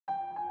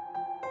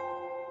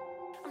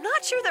I'm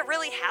not sure they're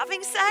really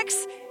having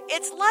sex.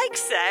 It's like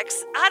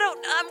sex.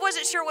 I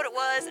wasn't sure what it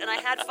was, and I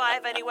had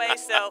 5 anyway,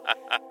 so.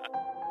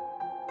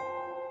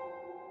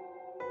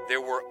 There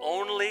were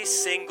only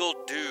single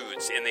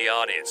dudes in the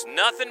audience.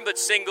 Nothing but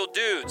single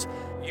dudes.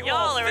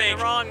 Y'all are in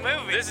the wrong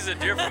movie. This is a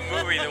different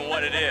movie than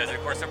what it is. And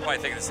of course, they're probably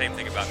thinking the same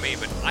thing about me,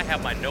 but I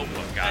have my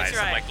notebook, guys. That's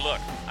right. I'm like,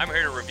 look, I'm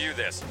here to review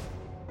this.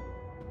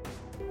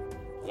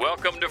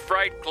 Welcome to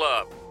Fright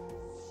Club.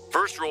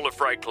 First rule of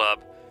Fright Club,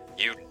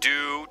 you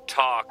do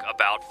talk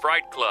about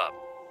Fright Club.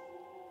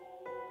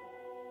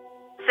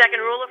 Second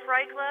rule of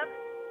Fright Club,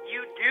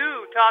 you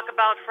do talk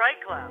about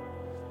Fright Club.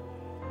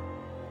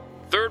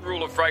 Third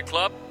rule of Fright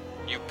Club,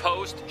 you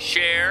post,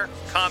 share,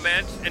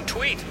 comment, and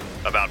tweet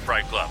about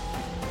Fright Club.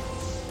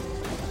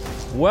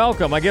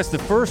 Welcome. I guess the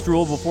first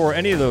rule before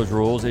any of those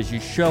rules is you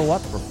show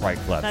up for Fright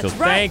Club. That's so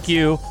right. Thank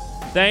you.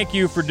 Thank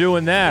you for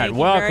doing that. Thank you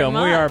Welcome.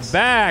 very We are much.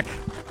 back.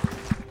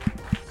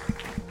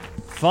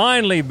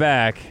 Finally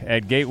back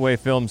at Gateway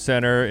Film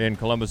Center in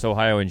Columbus,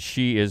 Ohio, and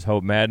she is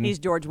Hope Madden. He's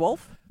George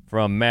Wolf.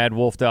 From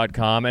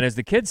madwolf.com. And as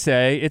the kids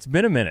say, it's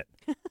been a minute.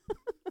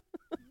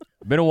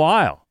 Been a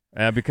while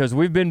because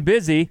we've been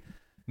busy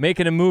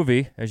making a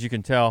movie, as you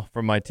can tell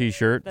from my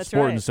T-shirt, That's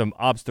sporting right. some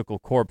Obstacle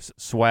Corpse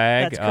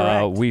swag. That's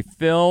correct. We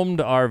filmed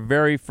our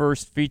very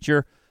first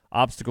feature,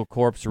 Obstacle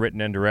Corpse,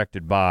 written and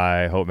directed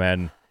by Hope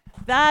Madden.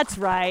 That's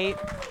right.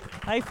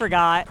 I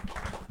forgot.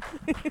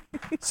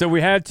 So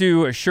we had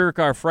to shirk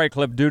our Fright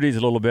Club duties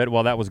a little bit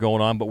while that was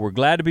going on, but we're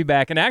glad to be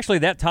back. And actually,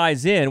 that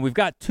ties in. We've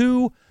got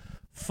 2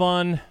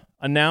 fun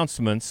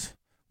announcements.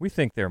 We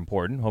think they're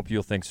important. Hope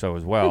you'll think so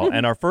as well.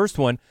 And our first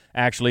one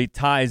actually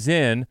ties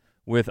in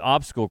with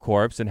Obstacle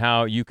Corpse and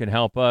how you can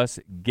help us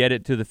get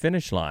it to the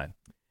finish line.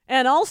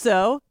 And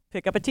also,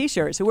 pick up a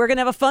T-shirt. So we're going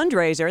to have a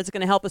fundraiser. It's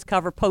going to help us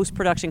cover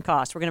post-production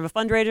costs. We're going to have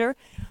a fundraiser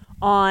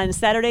on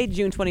Saturday,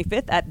 June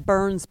 25th at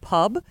Burns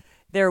Pub.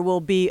 There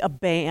will be a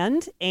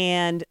band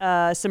and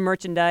some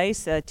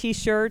merchandise,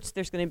 T-shirts.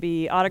 There's going to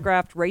be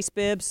autographed race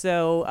bibs.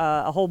 So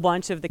a whole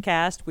bunch of the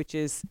cast, which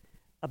is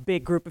a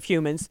big group of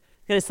humans,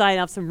 going to sign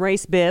up some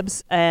race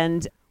bibs.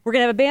 And we're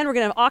going to have a band. We're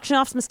going to auction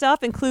off some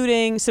stuff,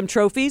 including some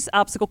trophies,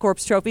 Obstacle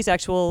Corpse trophies,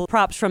 actual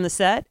props from the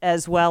set,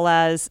 as well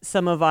as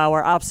some of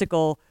our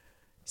obstacle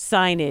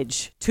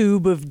signage,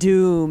 Tube of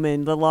Doom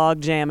and the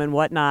Log Jam and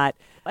whatnot.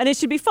 And it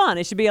should be fun.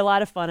 It should be a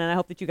lot of fun. And I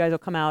hope that you guys will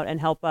come out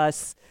and help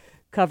us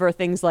cover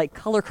things like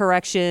color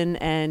correction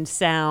and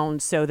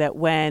sound so that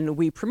when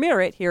we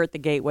premiere it here at the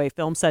Gateway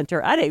Film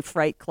Center at a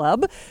Fright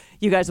Club,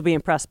 you guys will be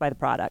impressed by the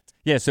product.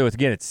 Yeah, so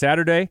it's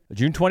Saturday,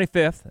 June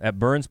 25th at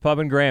Burns Pub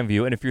in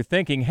Grandview. And if you're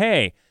thinking,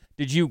 hey,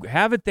 did you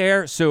have it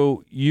there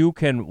so you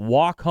can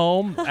walk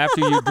home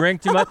after you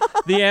drink too much?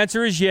 The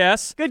answer is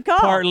yes. Good call.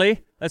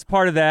 Partly. That's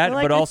part of that. I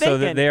like but your also that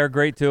thinking. they are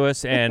great to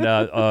us.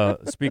 And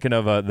speaking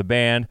of the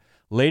band,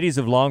 Ladies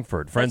of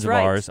Longford, friends That's of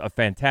right. ours, a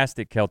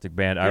fantastic Celtic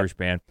band, Irish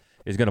band,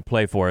 is going to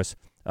play for us.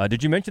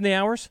 Did you mention the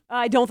hours?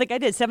 I don't think I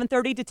did.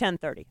 7:30 to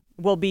 10:30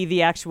 will be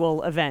the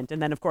actual event.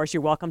 And then, of course,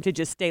 you're welcome to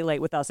just stay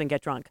late with us and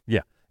get drunk. Yeah.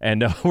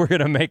 And we're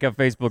going to make a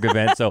Facebook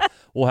event, so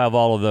we'll have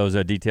all of those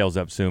details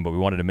up soon. But we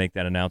wanted to make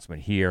that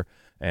announcement here,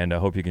 and I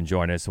hope you can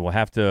join us. We'll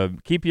have to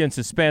keep you in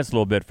suspense a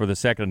little bit for the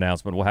second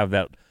announcement. We'll have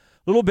that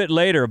a little bit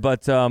later,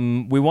 but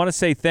we want to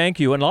say thank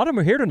you. And a lot of them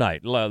are here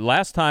tonight.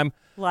 Last time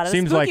A lot of the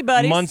seems Spooky like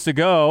Buddies. months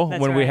ago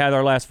That's when we right. had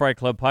our last Fright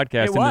Club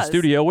podcast in the was.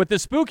 studio with the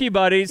Spooky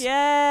Buddies.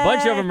 Yeah.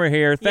 Bunch of them are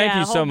here. Thank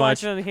you so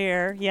much. A whole bunch of them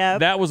here. Yeah.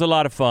 That was a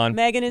lot of fun.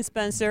 Megan and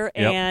Spencer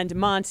Yep. and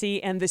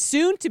Monty and the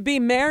soon-to-be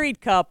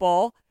married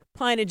couple,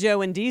 Pina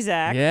Joe and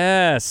Dzak.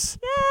 Yes.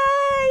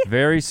 Yay!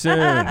 Very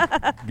soon.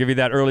 Give you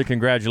that early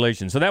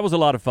congratulations. So that was a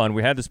lot of fun.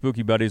 We had the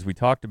Spooky Buddies. We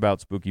talked about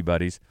Spooky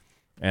Buddies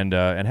and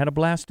had a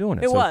blast doing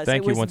it. It so was.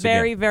 Thank It you was once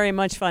very, again. very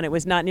much fun. It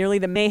was not nearly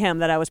the mayhem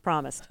that I was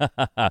promised.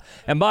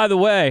 And by the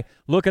way,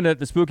 looking at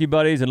the Spooky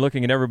Buddies and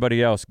looking at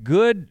everybody else,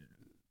 good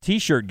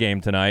T-shirt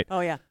game tonight. Oh,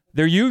 yeah.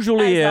 There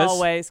usually As is.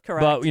 always,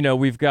 correct. But, you know,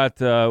 we've got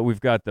the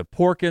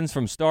Porkins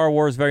from Star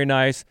Wars, very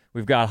nice.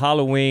 We've got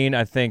Halloween.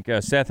 I think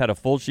Seth had a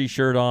Fulci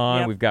shirt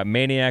on. Yep. We've got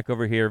Maniac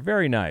over here.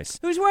 Very nice.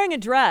 Who's wearing a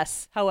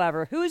dress,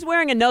 however? Who's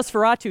wearing a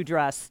Nosferatu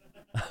dress?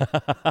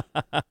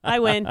 I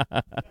win.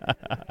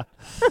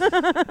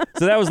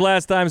 So that was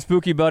last time,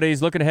 Spooky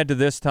Buddies. Looking ahead to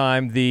this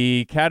time,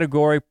 the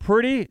category,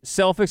 pretty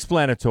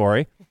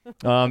self-explanatory.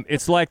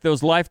 It's like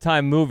those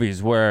Lifetime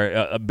movies where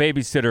a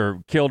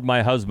babysitter killed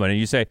my husband, and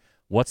you say,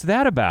 what's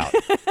that about?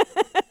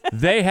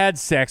 They had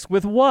sex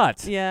with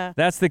what? Yeah.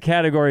 That's the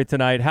category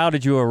tonight. How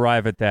did you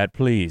arrive at that?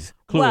 Please,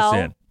 clue us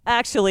in.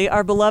 Actually,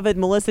 our beloved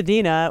Melissa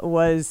Dina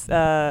was,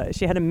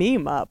 she had a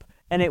meme up,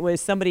 and it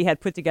was somebody had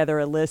put together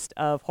a list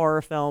of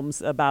horror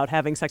films about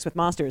having sex with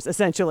monsters,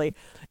 essentially.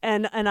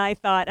 And I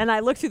thought, and I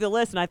looked through the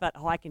list, and I thought,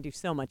 oh, I can do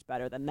so much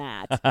better than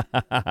that.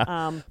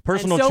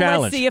 Personal and so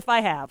challenge. let's see if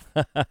I have.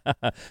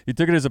 You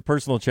took it as a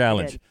personal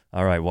challenge. did.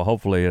 All right. Well,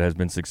 hopefully it has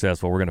been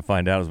successful. We're going to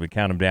find out as we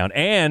count them down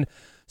and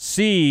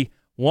see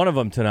one of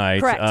them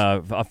tonight. Correct.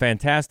 A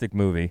fantastic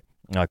movie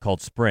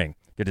called Spring.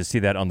 Get to see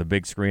that on the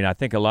big screen. I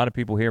think a lot of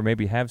people here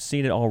maybe have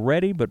seen it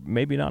already, but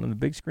maybe not on the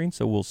big screen,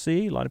 so we'll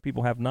see. A lot of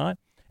people have not.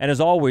 And as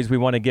always, we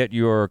want to get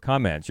your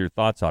comments, your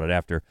thoughts on it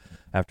after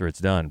it's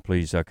done.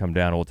 Please come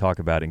down and we'll talk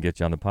about it and get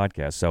you on the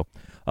podcast. So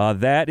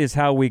that is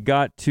how we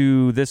got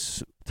to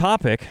this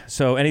topic.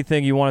 So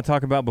anything you want to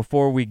talk about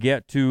before we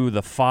get to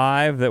the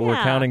 5 that we're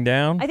counting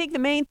down? I think the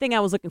main thing I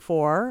was looking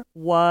for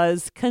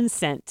was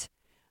consent,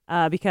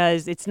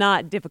 because it's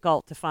not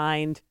difficult to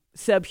find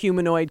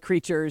subhumanoid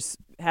creatures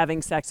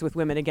having sex with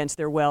women against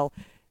their will.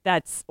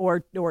 That's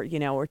or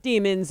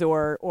demons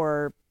or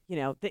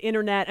the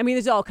internet. I mean,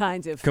 there's all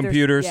kinds of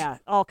computers.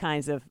 All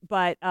kinds of.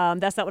 But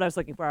that's not what I was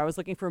looking for. I was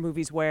looking for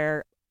movies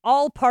where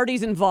all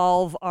parties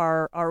involved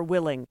are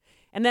willing.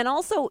 And then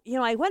also,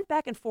 I went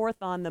back and forth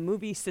on the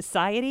movie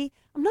Society.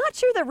 I'm not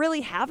sure they're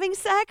really having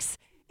sex.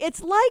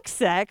 It's like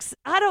sex.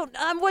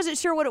 I wasn't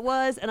sure what it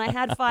was, and I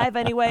had 5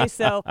 anyway.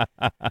 So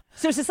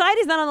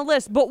Society's not on the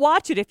list, but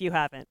watch it if you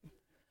haven't.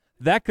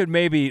 That could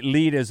maybe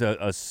lead as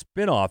a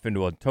spin-off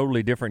into a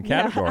totally different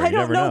category. I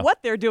don't know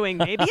what they're doing.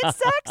 Maybe it's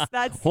sex.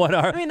 That's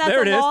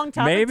there a long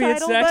topic maybe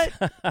title. It's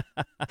sex.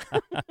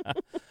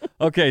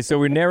 Okay, so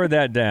we narrowed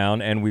that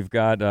down, and we've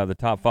got the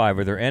top 5.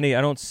 Are there any?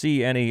 I don't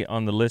see any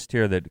on the list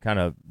here that kind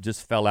of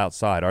just fell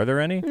outside. Are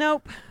there any?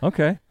 Nope.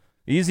 Okay,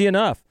 easy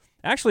enough.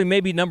 Actually,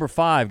 maybe number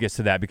 5 gets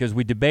to that because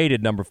we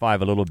debated number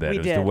 5 a little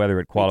bit to whether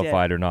it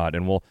qualified or not,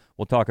 and we'll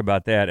talk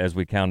about that as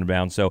we count them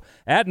down. So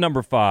at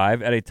number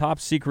 5, at a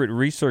top-secret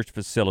research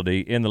facility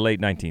in the late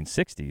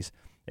 1960s,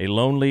 a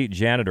lonely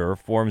janitor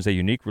forms a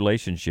unique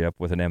relationship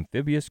with an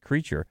amphibious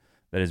creature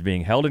that is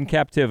being held in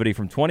captivity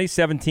from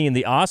 2017,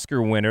 the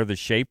Oscar winner, The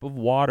Shape of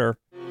Water.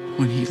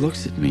 When he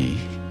looks at me,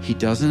 he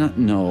does not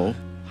know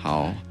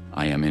how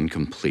I am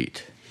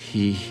incomplete.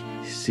 He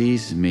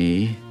sees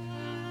me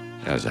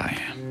as I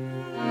am.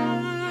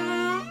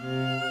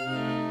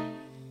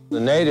 The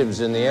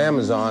natives in the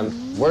Amazon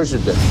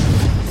worshipped it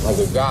like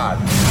a god.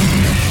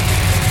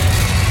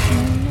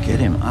 Get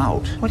him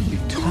out. What are you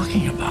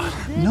talking about?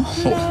 No.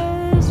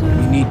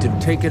 We need to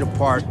take it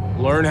apart,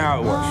 learn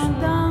how it works.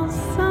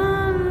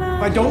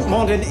 I don't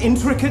want an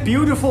intricate,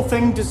 beautiful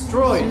thing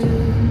destroyed.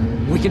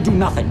 We can do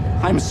nothing.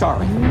 I'm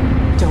sorry.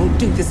 Don't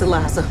do this,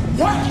 Eliza.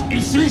 What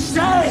is she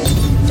saying?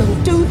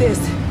 Don't do this.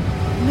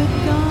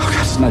 Oh,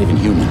 God, it's not even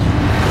human.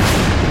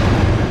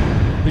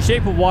 The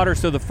Shape of Water.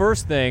 So the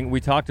first thing we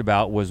talked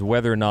about was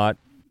whether or not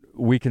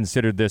we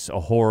considered this a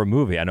horror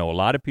movie. I know a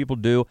lot of people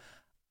do.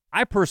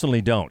 I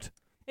personally don't.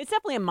 It's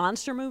definitely a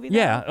monster movie, though.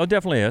 Yeah, it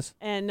definitely is.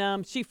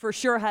 And she for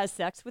sure has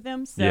sex with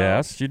him. So.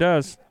 Yes, she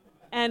does.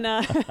 And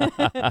and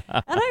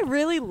I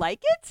really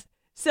like it.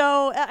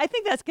 So I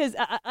think that's because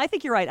I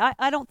think you're right.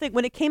 I don't think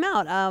when it came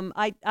out,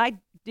 I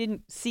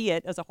didn't see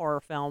it as a horror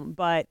film,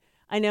 but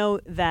I know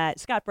that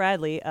Scott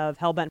Bradley of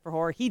Hellbent for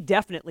Horror, he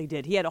definitely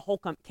did. He had a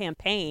whole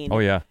campaign. Oh,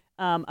 yeah.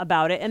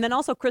 About it. And then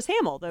also Chris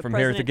Hamill, the From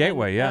president here at the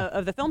Gateway,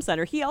 of the Film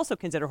Center, he also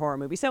considered horror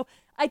movies. So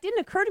it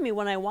didn't occur to me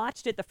when I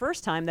watched it the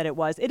first time that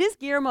it is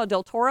Guillermo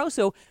del Toro.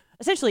 So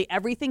essentially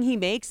everything he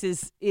makes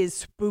is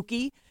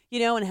spooky,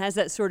 and has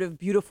that sort of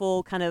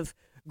beautiful kind of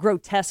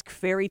grotesque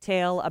fairy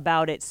tale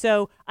about it.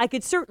 So I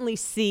could certainly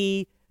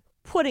see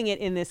putting it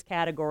in this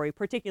category,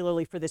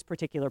 particularly for this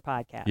particular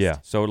podcast. Yeah,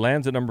 so it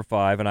lands at number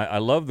 5, and I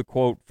love the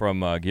quote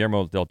from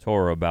Guillermo del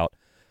Toro about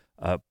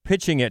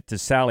pitching it to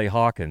Sally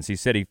Hawkins. He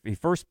said he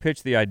first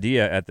pitched the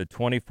idea at the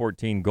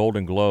 2014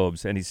 Golden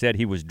Globes, and he said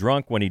he was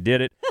drunk when he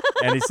did it,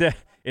 and he said,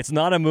 it's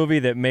not a movie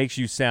that makes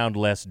you sound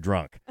less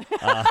drunk.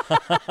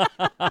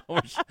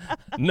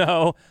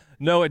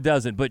 No, it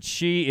doesn't, but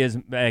she is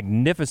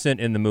magnificent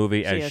in the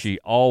movie, as she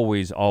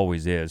always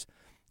is,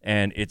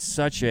 and it's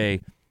such a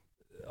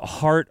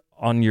heart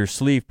on your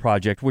sleeve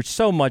project, which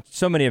so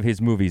many of his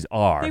movies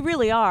are. They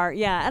really are,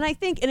 yeah. And I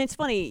think, and it's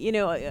funny,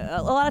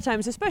 a lot of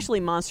times, especially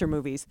monster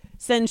movies,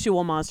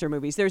 sensual monster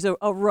movies, there's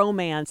a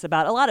romance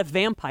about a lot of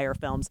vampire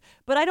films,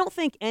 but I don't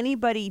think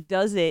anybody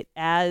does it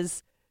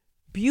as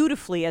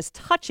beautifully, as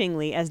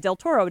touchingly as Del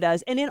Toro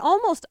does. And in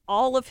almost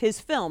all of his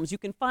films, you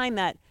can find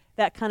that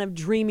kind of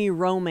dreamy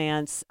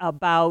romance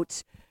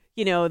about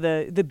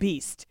the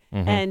beast.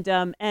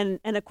 Mm-hmm.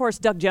 And of course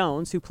Doug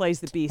Jones, who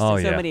plays the beast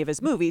in so many of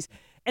his movies,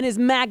 and is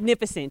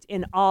magnificent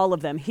in all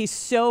of them. He's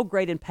so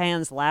great in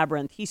Pan's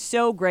Labyrinth. He's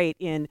so great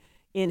in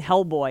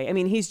Hellboy. I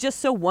mean, he's just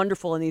so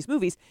wonderful in these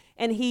movies,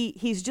 and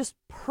he's just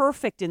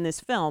perfect in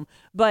this film.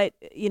 But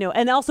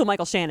and also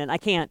Michael Shannon.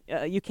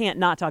 You can't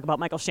not talk about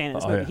Michael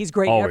Shannon's movie. Yeah. He's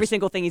great Always. in every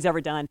single thing he's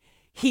ever done.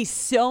 He's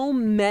so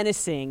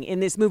menacing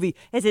in this movie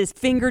as his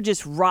finger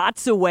just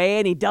rots away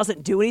and he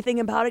doesn't do anything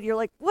about it. You're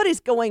like, what is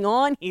going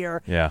on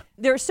here? Yeah.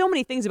 There are so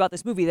many things about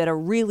this movie that are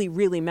really,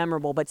 really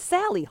memorable, but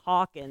Sally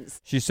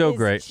Hawkins She's so is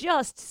great.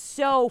 Just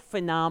so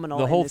phenomenal.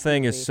 The in whole this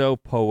thing movie. is so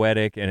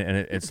poetic, and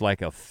it's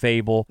like a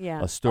fable,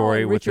 Yeah. a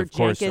story, and which Richard of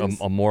course Jenkins.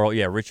 a moral.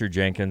 Yeah, Richard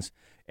Jenkins.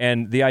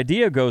 And the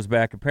idea goes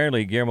back,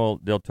 apparently Guillermo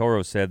del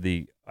Toro said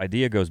the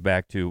idea goes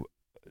back to,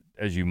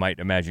 as you might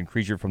imagine,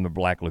 Creature from the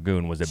Black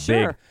Lagoon was a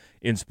big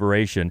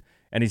inspiration.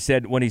 And he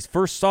said when he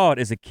first saw it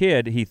as a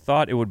kid, he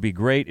thought it would be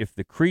great if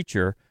the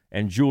creature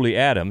and Julie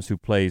Adams, who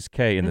plays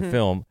Kay in the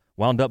film,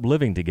 wound up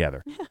living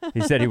together.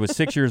 He said he was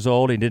 6 years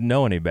old. He didn't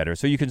know any better.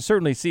 So you can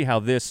certainly see how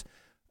this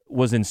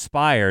was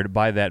inspired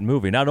by that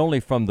movie, not only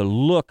from the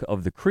look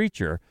of the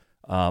creature,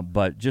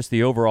 but just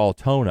the overall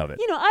tone of it.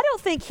 You know, I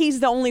don't think he's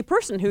the only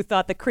person who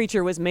thought the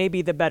creature was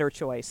maybe the better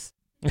choice.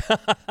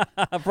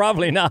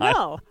 Probably not.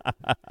 No.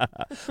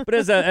 But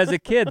as a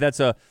kid, that's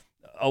a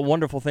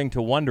wonderful thing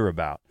to wonder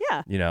about.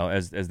 Yeah. You know,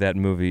 as that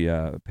movie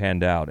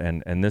panned out,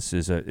 and this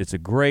is it's a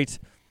great.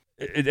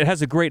 It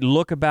has a great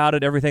look about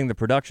it. Everything, the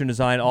production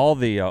design, all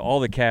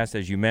the cast,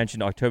 as you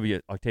mentioned,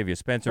 Octavia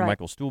Spencer, Right.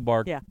 Michael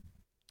Stuhlbarg. Yeah.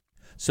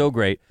 So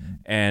great.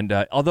 And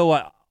although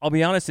I'll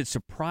be honest, it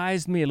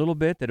surprised me a little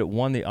bit that it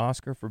won the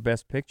Oscar for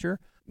Best Picture.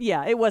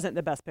 Yeah, it wasn't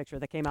the best picture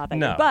that came out that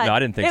No, year, but no, I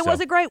didn't think it so. was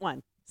a great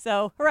one.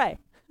 So, hooray.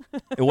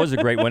 It was a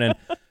great one. And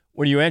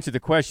when you answered the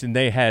question,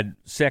 they had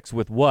sex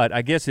with what?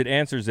 I guess it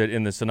answers it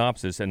in the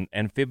synopsis, an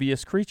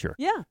amphibious creature.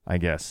 Yeah. I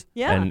guess.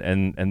 Yeah.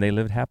 And they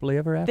lived happily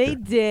ever after. They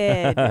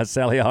did.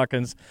 Sally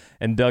Hawkins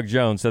and Doug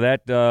Jones. So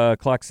that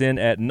clocks in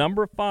at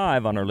number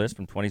 5 on our list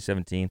from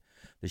 2017,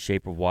 The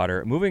Shape of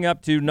Water. Moving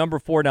up to number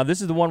 4. Now,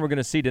 this is the one we're going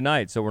to see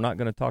tonight, so we're not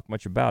going to talk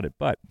much about it.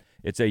 But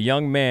it's a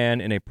young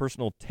man in a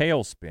personal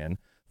tailspin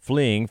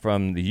fleeing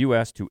from the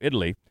U.S. to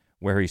Italy,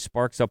 where he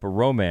sparks up a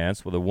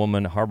romance with a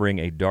woman harboring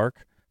a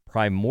dark,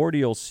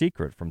 primordial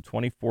secret from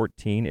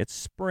 2014. It's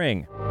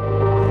Spring.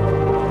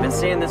 I've been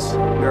seeing this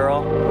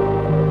girl.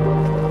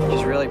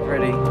 She's really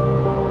pretty,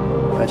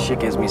 but she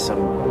gives me some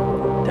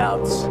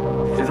doubts.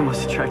 You're the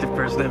most attractive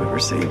person I've ever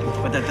seen.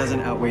 But that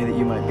doesn't outweigh that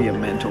you might be a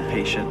mental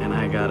patient, and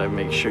I gotta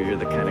make sure you're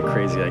the kind of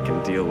crazy I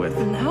can deal with.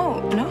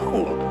 No.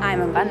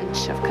 I'm a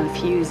bunch of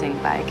confusing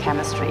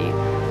biochemistry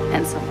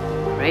and some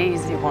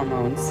crazy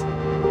hormones.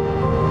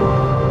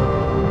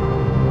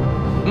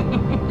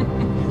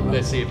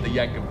 Let's see if the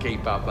yank can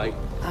keep up, mate.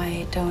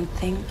 I don't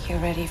think you're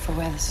ready for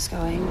where this is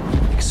going.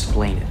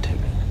 Explain it to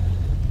me.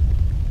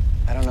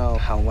 I don't know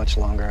how much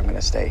longer I'm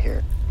gonna stay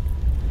here.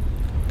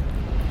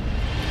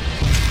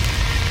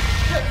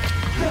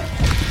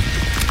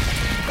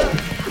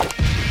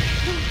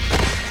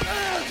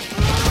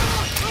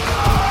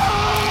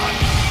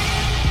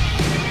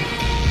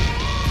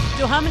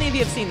 So how many of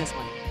you have seen this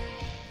one?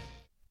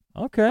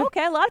 Okay.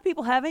 Okay, a lot of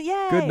people haven't.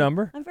 Yay. Good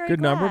number. I'm very Good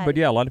glad. number. But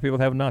yeah, a lot of people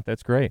have not.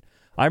 That's great.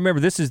 I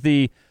remember this is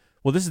the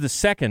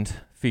second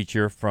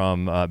feature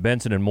from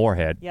Benson and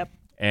Moorhead. Yep.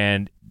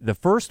 And the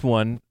first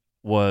one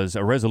was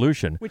A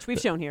Resolution. Which we've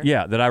shown here.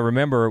 Yeah, that I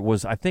remember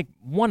was, I think,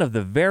 one of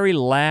the very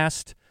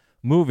last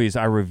movies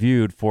I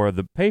reviewed for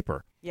the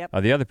paper.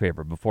 Yep. The other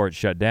paper before it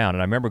shut down.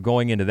 And I remember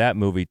going into that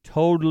movie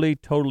totally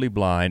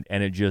blind,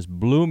 and it just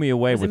blew me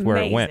away with where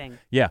it went. amazing.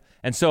 Yeah.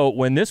 And so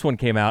when this one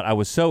came out, I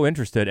was so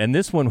interested, and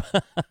this one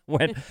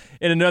went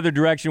in another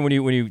direction when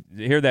you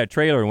hear that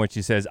trailer and when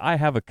she says, I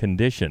have a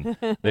condition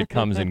that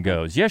comes and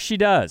goes. Yes, she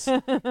does.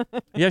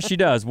 Yes, she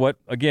does. What,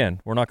 again,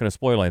 we're not going to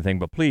spoil anything,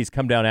 but please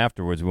come down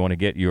afterwards. We want to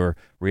get your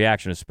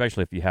reaction,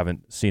 especially if you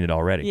haven't seen it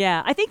already.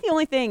 Yeah, I think the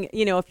only thing,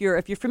 if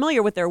you're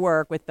familiar with their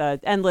work, with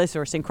Endless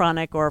or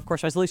Synchronic or, of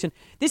course, Resolution,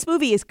 this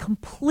movie is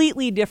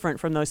completely different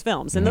from those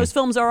films. And those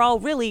films are all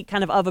really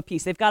kind of a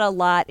piece. They've got a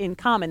lot in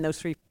common, those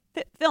three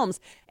films.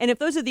 And if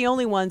those are the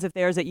only ones of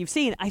theirs that you've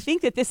seen, I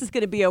think that this is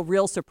going to be a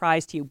real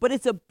surprise to you. But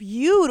it's a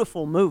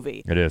beautiful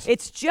movie. It is.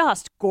 It's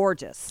just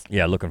gorgeous.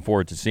 Yeah, looking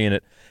forward to seeing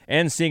it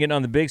and seeing it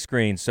on the big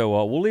screen. So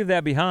we'll leave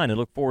that behind and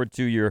look forward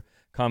to your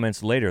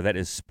comments later. That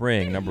is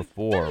Spring, number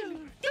 4.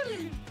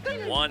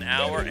 1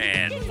 hour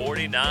and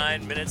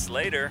 49 minutes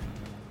later.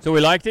 So we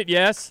liked it,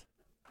 yes?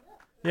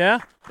 Yeah?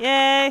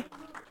 Yay.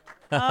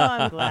 Oh,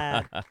 I'm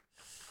glad.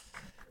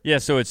 Yeah,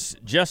 so it's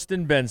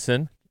Justin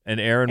Benson and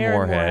Aaron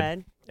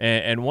Moorhead.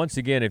 And once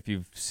again, if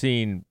you've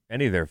seen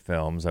any of their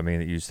films, I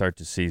mean, you start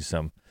to see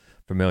some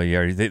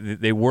familiarity.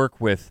 They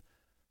work with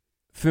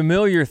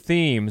familiar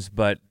themes,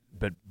 but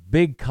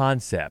big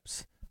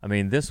concepts. I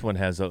mean, this one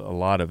has a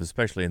lot of,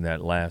 especially in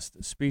that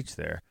last speech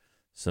there,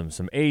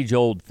 some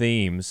age-old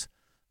themes,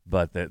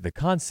 but the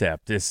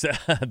concept is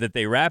that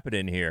they wrap it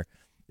in here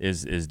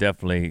is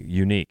definitely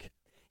unique.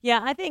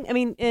 Yeah, I think,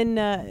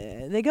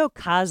 they go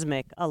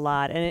cosmic a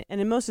lot, and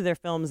in most of their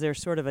films,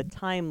 there's sort of a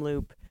time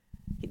loop.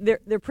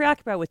 They're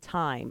preoccupied with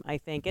time, I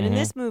think, and in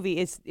this movie,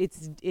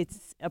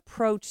 it's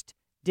approached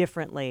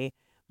differently.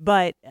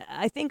 But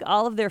I think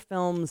all of their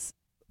films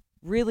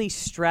really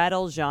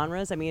straddle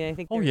genres. I mean, I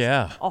think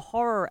there's a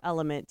horror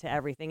element to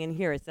everything, and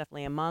here it's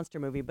definitely a monster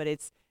movie, but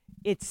it's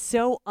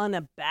so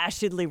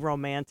unabashedly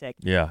romantic.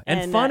 Yeah,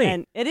 and funny.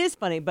 And it is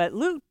funny, but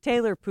Luke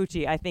Taylor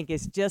Pucci, I think,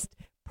 is just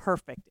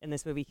perfect in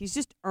this movie. He's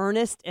just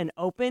earnest and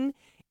open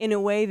in a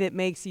way that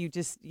makes you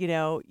just,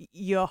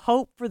 you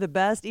hope for the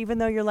best, even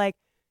though you're like,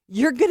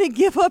 you're going to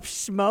give up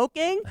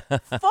smoking?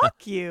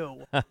 Fuck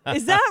you.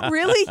 Is that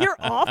really your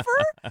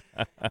offer?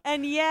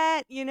 And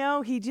yet,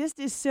 he just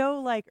is so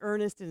like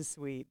earnest and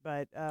sweet.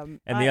 But and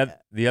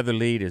the other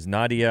lead is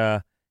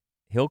Nadia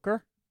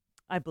Hilker,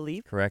 I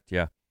believe. Correct,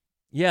 yeah.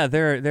 Yeah,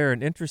 they're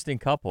an interesting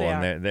couple.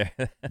 They're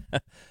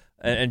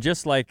and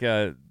just like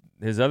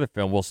his other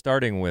film, well,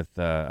 starting with,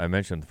 I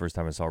mentioned the first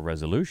time I saw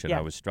Resolution,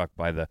 I was struck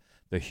by the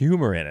the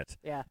humor in it.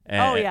 Yeah.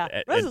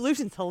 And-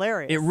 Resolution's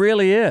hilarious. It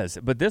really is.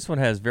 But this one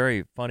has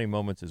very funny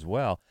moments as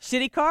well.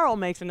 Shitty Carl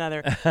makes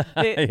another.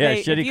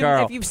 Shitty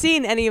Carl. If you've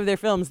seen any of their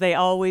films, they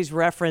always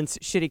reference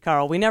Shitty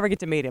Carl. We never get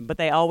to meet him, but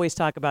they always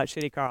talk about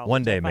Shitty Carl.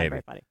 One which I day, find maybe.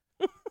 Very funny.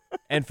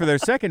 And for their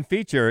second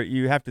feature,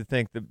 you have to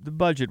think the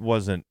budget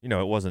wasn't,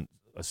 it wasn't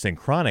a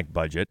synchronic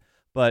budget,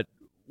 but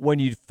when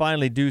you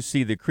finally do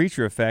see the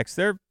creature effects,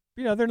 they're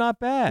not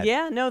bad.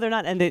 Yeah, no, they're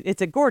not. And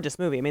it's a gorgeous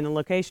movie. I mean, the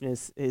location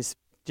is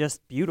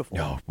just beautiful.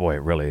 Oh, boy,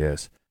 it really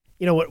is.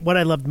 What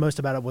I loved most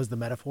about it was the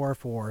metaphor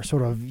for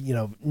sort of,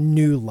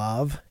 new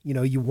love.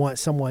 You want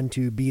someone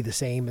to be the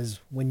same as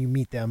when you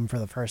meet them for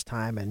the first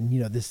time. And,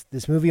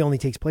 this movie only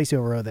takes place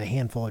over a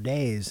handful of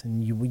days.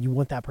 And you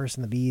want that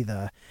person to be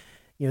the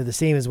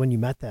same as when you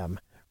met them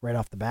right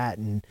off the bat.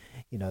 And,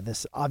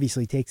 this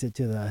obviously takes it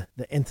to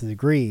the nth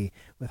degree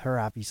with her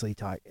obviously,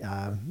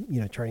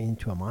 turning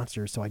into a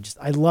monster. So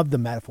I love the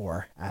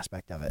metaphor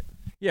aspect of it.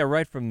 Yeah,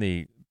 right from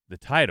the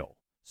title.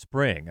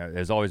 Spring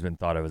has always been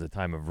thought of as a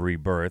time of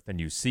rebirth,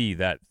 and you see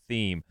that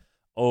theme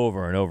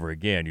over and over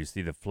again. You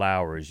see the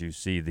flowers, you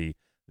see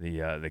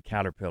the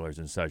caterpillars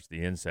and such,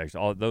 the insects.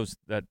 All those,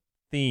 that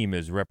theme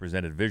is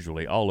represented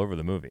visually all over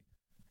the movie.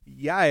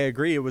 Yeah, I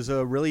agree. It was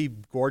a really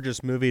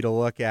gorgeous movie to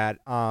look at.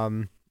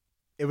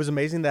 It was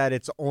amazing that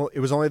it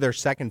was only their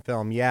second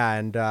film. Yeah,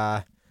 and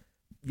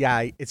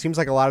it seems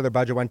like a lot of their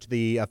budget went to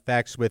the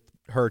effects with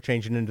her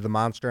changing into the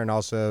monster, and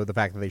also the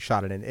fact that they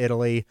shot it in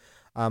Italy.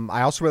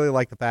 I also really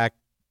like the fact,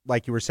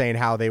 like you were saying,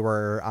 how they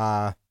were,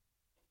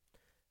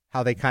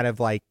 how they kind of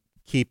like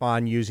keep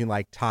on using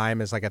like time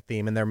as like a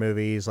theme in their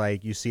movies.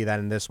 Like you see that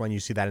in this one, you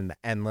see that in The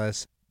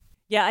Endless.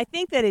 Yeah, I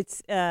think that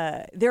it's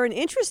they're an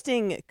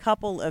interesting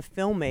couple of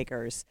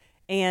filmmakers,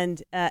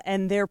 and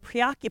their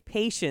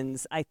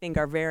preoccupations, I think,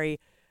 are very.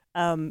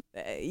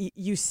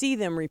 You see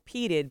them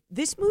repeated.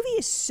 This movie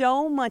is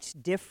so much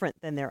different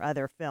than their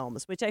other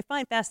films, which I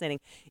find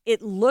fascinating.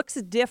 It looks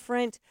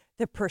different.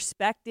 The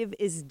perspective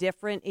is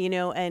different,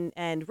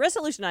 and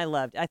Resolution I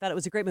loved. I thought it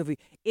was a great movie.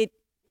 It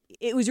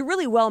was a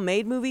really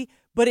well-made movie,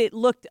 but it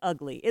looked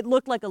ugly. It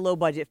looked like a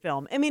low-budget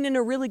film. I mean, in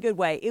a really good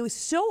way. It was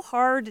so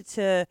hard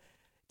to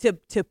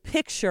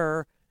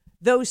picture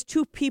those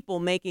two people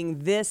making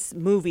this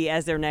movie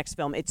as their next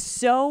film. It's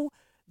so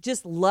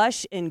just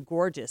lush and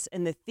gorgeous,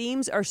 and the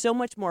themes are so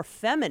much more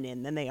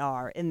feminine than they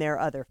are in their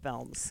other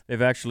films.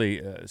 They've actually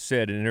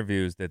said in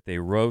interviews that they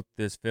wrote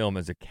this film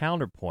as a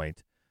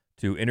counterpoint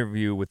to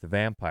Interview with the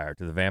Vampire,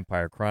 to the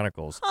Vampire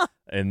Chronicles,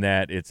 and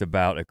that it's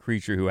about a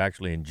creature who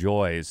actually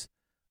enjoys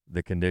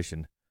the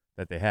condition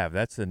that they have.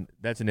 That's an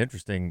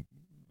interesting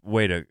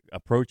way to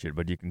approach it,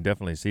 but you can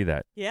definitely see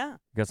that. Yeah.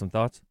 Got some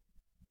thoughts?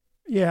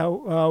 Yeah,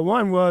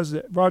 one was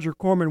that Roger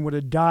Corman would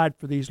have died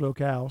for these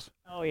locales.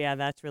 Oh, yeah,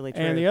 that's really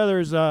true. And the other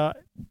is, I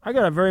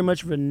got a very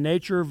much of a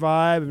nature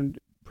vibe and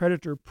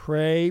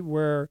predator-prey,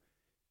 where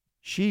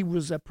she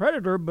was a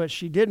predator, but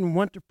she didn't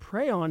want to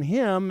prey on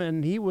him,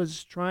 and he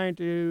was trying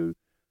to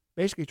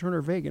basically turn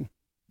her vegan.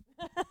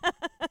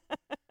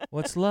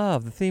 What's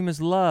love? The theme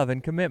is love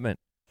and commitment.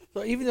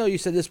 So even though you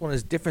said this one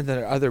is different than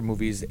their other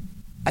movies,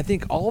 I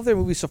think all of their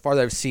movies so far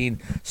that I've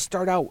seen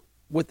start out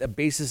with a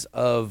basis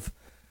of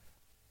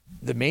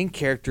the main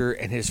character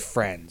and his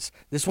friends.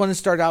 This one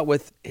started out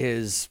with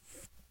his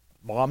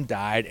mom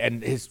died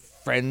and his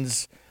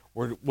friends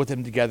were with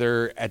him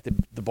together at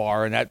the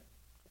bar, and that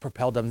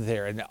propelled them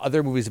there. And the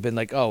other movies have been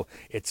like,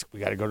 we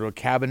got to go to a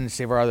cabin and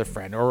save our other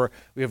friend, or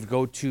we have to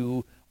go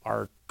to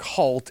our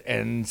cult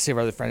and save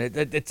our other friend.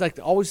 It's like,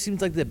 it always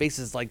seems like the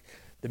basis is like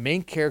the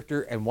main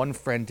character and one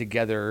friend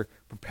together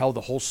propel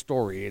the whole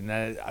story. And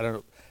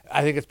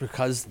I think it's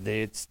because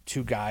it's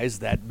two guys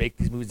that make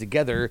these movies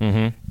together,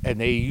 and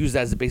they use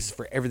that as the basis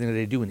for everything that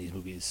they do in these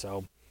movies.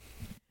 So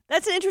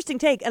that's an interesting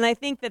take, and I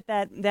think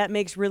that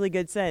makes really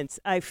good sense.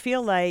 I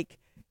feel like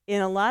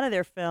in a lot of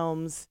their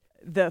films,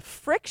 the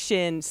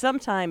friction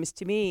sometimes,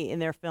 to me, in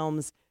their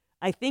films,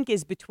 I think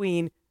is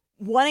between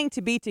wanting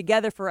to be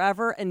together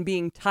forever and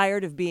being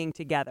tired of being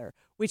together,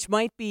 which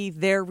might be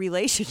their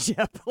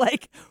relationship.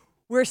 Like,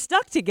 we're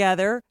stuck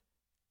together,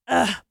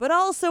 but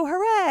also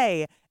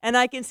hooray. And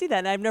I can see that,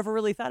 and I've never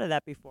really thought of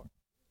that before.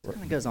 It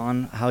kind of goes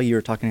on how you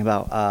were talking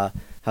about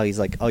how he's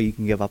like, you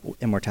can give up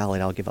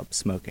immortality, I'll give up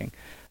smoking.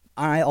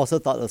 I also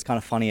thought that was kind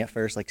of funny at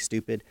first, like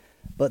stupid.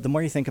 But the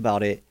more you think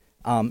about it,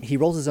 he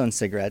rolls his own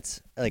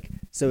cigarettes,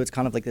 so it's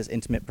kind of like this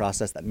intimate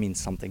process that means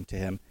something to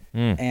him.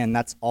 And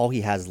that's all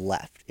he has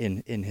left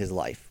in his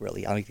life,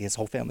 really. I think his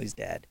whole family's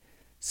dead.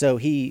 So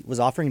he was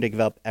offering to give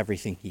up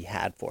everything he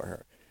had for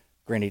her.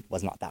 Granted, it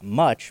was not that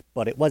much,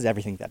 but it was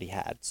everything that he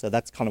had. So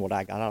that's kind of what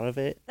I got out of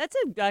it. That's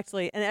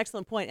actually an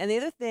excellent point. And the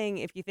other thing,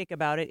 if you think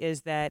about it,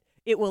 is that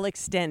it will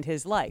extend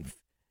his life.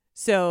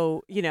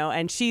 So,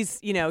 and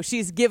she's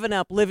given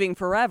up living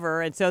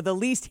forever. And so the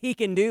least he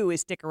can do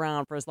is stick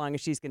around for as long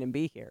as she's going to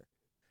be here.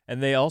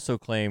 And they also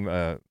claim,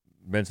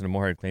 Benson and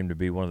Moorhead claimed to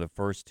be one of the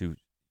first to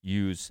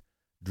use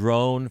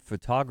drone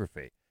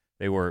photography.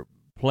 They were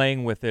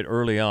playing with it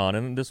early on,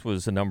 and this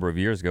was a number of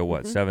years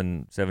ago,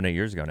 7, 8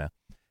 years ago now.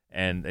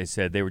 And they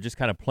said they were just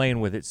kind of playing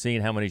with it,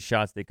 seeing how many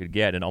shots they could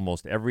get, and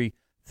almost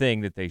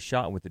everything that they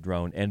shot with the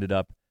drone ended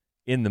up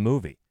in the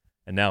movie.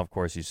 And now, of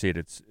course, you see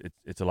it.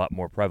 It's a lot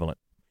more prevalent.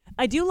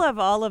 I do love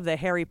all of the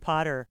Harry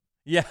Potter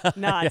Yeah.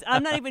 nods. Yeah.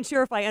 I'm not even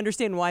sure if I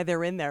understand why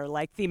they're in there,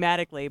 like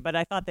thematically, but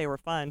I thought they were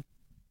fun.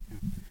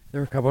 There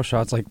were a couple of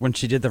shots, like when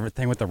she did the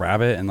thing with the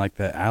rabbit and like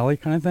the alley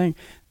kind of thing,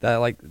 that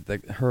like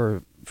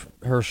her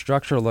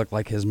structure looked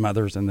like his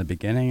mother's in the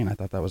beginning, and I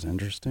thought that was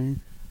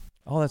interesting.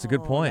 Oh, that's a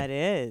good point. That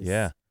is.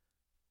 Yeah,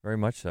 very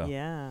much so.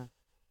 Yeah.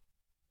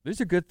 These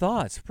are good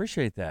thoughts.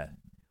 Appreciate that.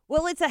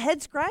 Well, it's a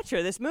head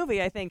scratcher. This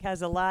movie, I think,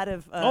 has a lot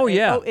of. Oh,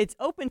 yeah. It's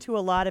open to a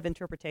lot of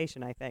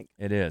interpretation, I think.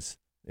 It is.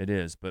 It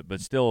is.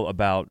 But still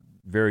about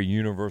very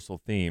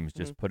universal themes,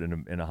 just put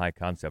in a high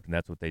concept, and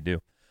that's what they do.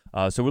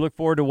 So we look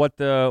forward to what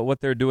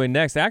they're doing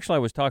next. Actually, I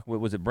was talking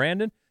with, was it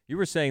Brandon? You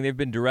were saying they've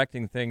been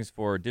directing things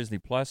for Disney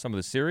Plus, some of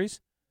the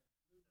series.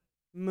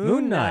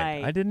 Moon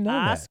Knight. I didn't know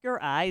that.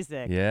 Oscar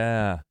Isaac.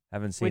 Yeah,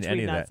 haven't seen Which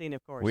any we've of not that. seen,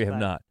 of course, We have but-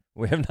 not.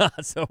 We have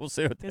not. So we'll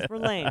see what Because we're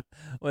lame.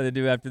 what they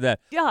do after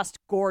that. Just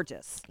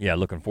gorgeous. Yeah,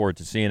 looking forward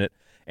to seeing it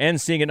and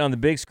seeing it on the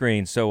big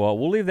screen. So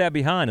we'll leave that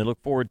behind and look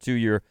forward to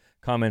your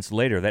comments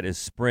later. That is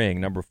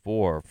Spring, number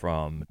 4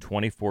 from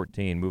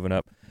 2014. Moving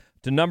up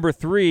to number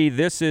 3,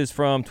 this is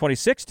from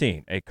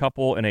 2016. A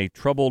couple in a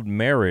troubled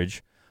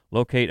marriage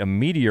locate a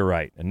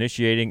meteorite,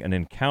 initiating an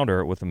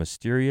encounter with a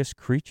mysterious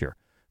creature.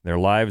 Their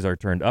lives are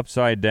turned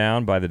upside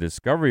down by the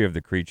discovery of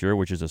the creature,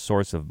 which is a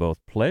source of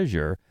both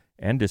pleasure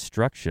and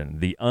destruction.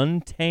 The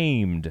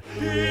Untamed.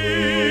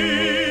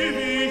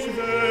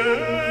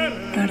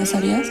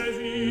 ¿Regresarías?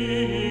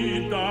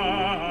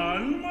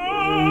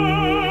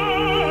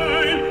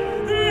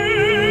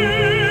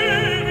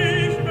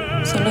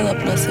 Solo da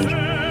placer.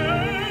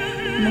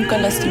 Nunca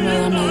ha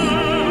lastimado a nadie.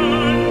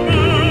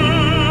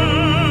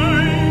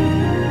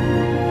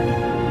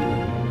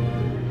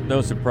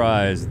 No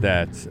surprise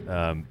that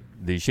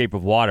The Shape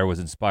of Water was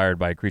inspired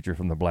by a creature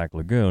from the Black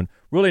Lagoon.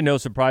 Really no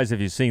surprise if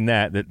you've seen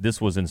that this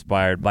was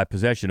inspired by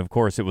Possession. Of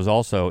course, it was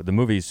also, the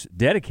movie's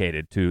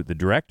dedicated to the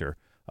director,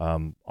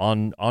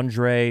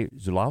 Andrei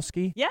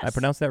Zulawski. Yes. I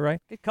pronounced that right?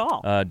 Good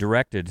call.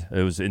 Directed.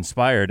 It was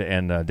inspired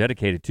and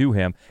dedicated to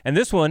him. And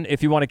this one,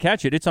 if you want to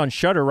catch it, it's on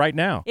Shudder right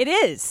now. It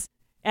is.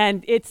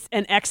 And it's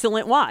an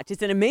excellent watch.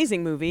 It's an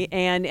amazing movie.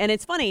 And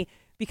it's funny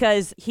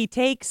because he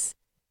takes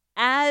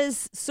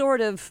as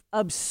sort of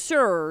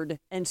absurd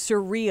and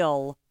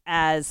surreal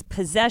as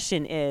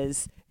Possession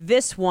is,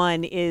 this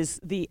one is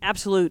the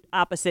absolute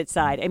opposite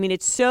side. I mean,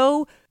 it's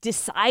so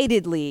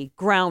decidedly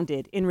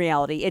grounded in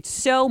reality. It's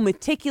so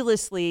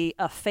meticulously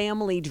a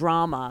family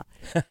drama.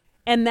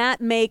 And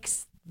that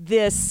makes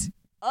this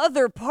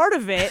other part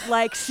of it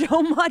like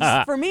so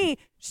much, for me,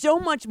 so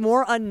much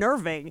more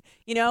unnerving.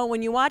 You know,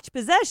 when you watch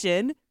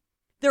Possession,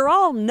 they're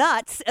all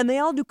nuts and they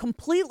all do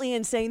completely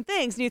insane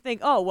things. And you think,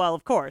 oh, well,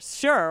 of course,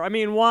 sure. I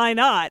mean, why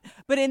not?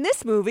 But in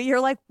this movie, you're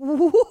like,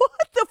 what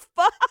the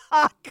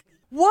fuck?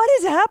 What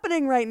is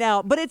happening right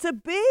now? But it's a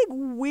big,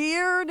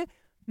 weird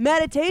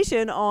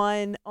meditation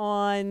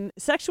on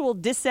sexual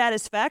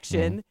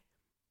dissatisfaction.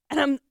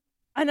 And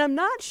I'm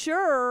not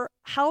sure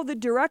how the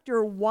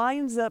director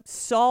winds up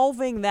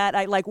solving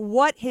that. Like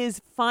what his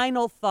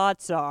final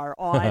thoughts are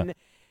on.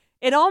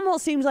 It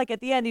almost seems like at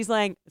the end he's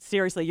like,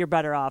 seriously, you're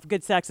better off.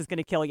 Good sex is going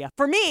to kill you.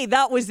 For me,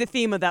 that was the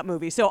theme of that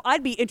movie. So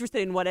I'd be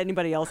interested in what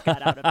anybody else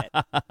got out of it.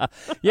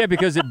 Yeah,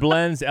 because it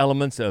blends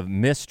elements of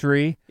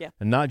mystery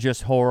and not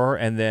just horror,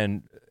 and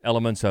then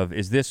elements of,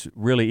 is this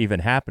really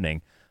even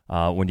happening?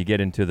 When you get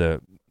into the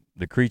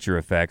creature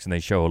effects, and they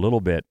show a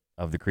little bit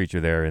of the creature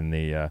there in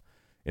the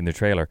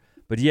trailer.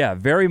 But yeah,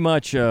 very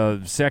much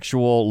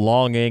sexual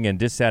longing and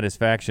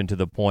dissatisfaction to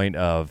the point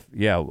of,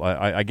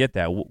 I get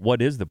that.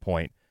 What is the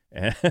point?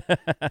 And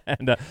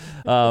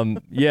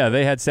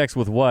they had sex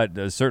with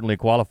what certainly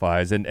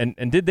qualifies.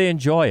 And did they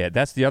enjoy it?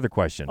 That's the other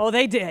question. Oh,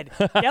 they did.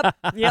 Yep,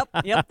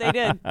 they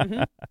did.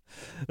 Mm-hmm.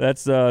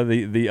 That's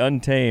the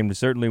Untamed,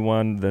 certainly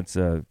one that's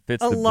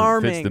fits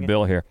the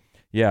bill here.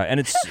 Yeah, and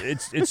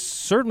it's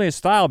certainly a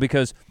style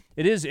because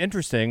it is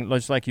interesting,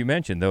 just like you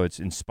mentioned, though it's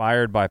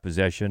inspired by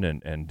Possession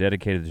and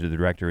dedicated to the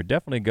director. It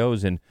definitely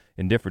goes in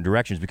different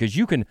directions because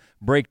you can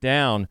break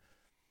down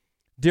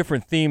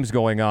different themes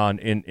going on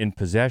in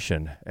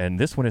Possession, and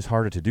this one is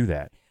harder to do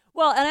that.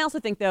 Well, and I also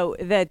think, though,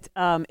 that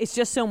it's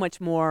just so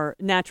much more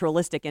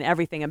naturalistic in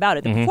everything about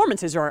it. The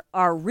performances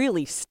are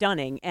really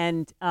stunning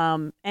and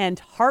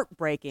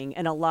heartbreaking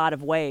in a lot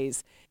of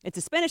ways. It's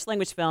a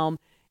Spanish-language film,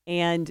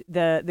 and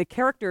the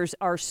characters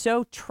are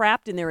so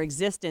trapped in their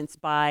existence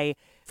by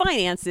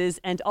finances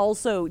and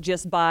also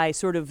just by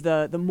sort of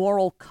the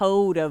moral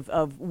code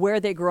of where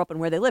they grew up and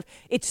where they live.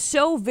 It's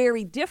so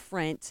very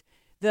different.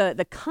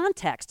 The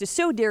context is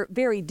so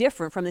very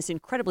different from this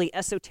incredibly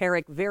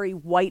esoteric, very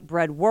white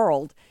bread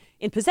world.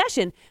 In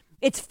Possession,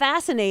 it's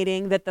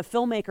fascinating that the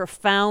filmmaker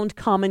found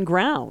common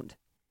ground.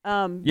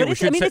 But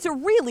it's a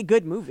really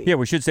good movie. Yeah,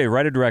 we should say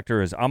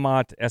writer-director is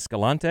Amat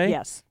Escalante.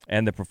 Yes.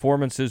 And the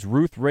performances,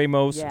 Ruth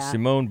Ramos,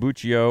 Simone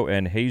Buccio,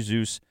 and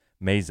Jesus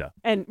Meza.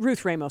 And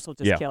Ruth Ramos will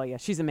just kill you.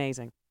 She's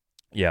amazing.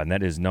 Yeah, and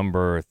that is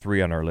number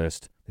 3 on our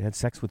list. They had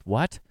sex with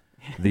what?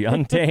 The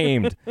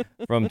Untamed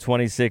from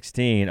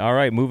 2016. All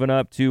right, moving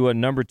up to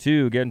number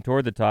 2, getting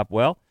toward the top.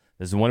 Well,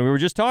 this is the one we were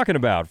just talking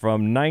about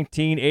from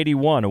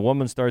 1981. A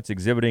woman starts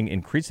exhibiting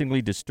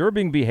increasingly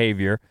disturbing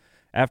behavior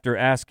after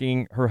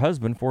asking her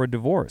husband for a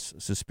divorce.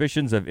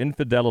 Suspicions of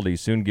infidelity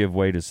soon give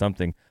way to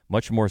something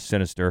much more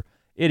sinister.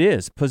 It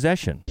is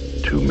possession.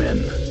 2 men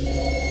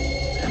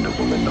and a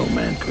woman no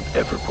man could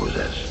ever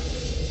possess.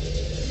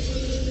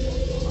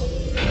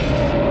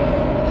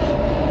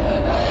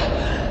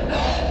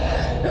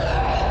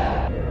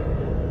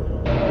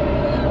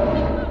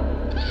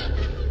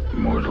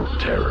 Mortal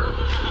terror.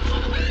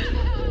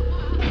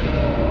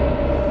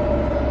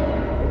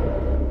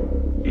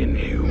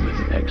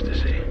 Inhuman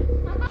ecstasy.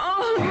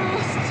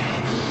 Almost.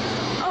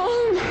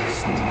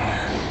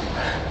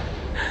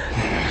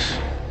 Yes.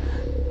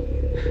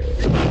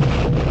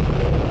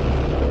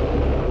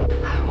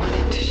 I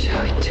wanted to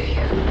show it to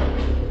you.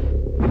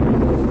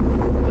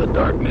 The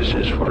darkness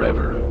is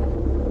forever.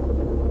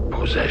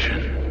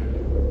 Possession.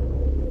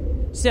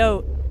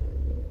 So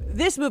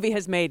this movie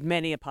has made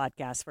many a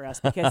podcast for us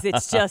because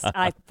it's just,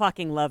 I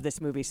fucking love this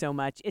movie so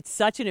much. It's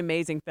such an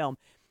amazing film.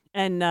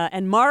 And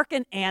Mark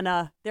and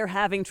Anna, they're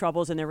having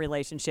troubles in their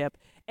relationship.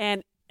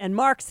 And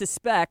Mark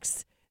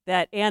suspects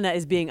that Anna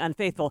is being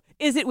unfaithful.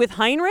 Is it with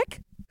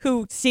Heinrich,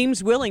 who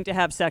seems willing to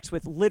have sex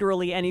with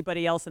literally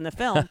anybody else in the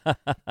film?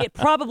 It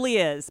probably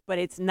is, but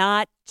it's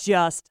not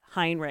just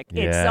Heinrich.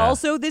 It's Yeah.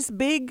 also this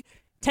big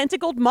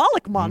tentacled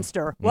Moloch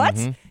monster. What?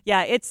 Mhm.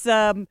 Yeah, it's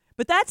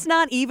but that's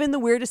not even the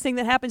weirdest thing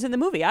that happens in the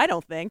movie, I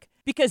don't think,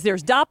 because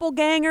there's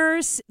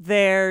doppelgangers,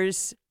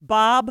 there's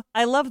Bob.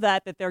 I love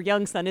that their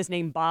young son is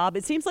named Bob.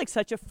 It seems like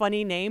such a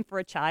funny name for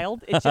a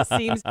child. It just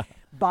seems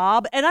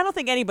Bob, and I don't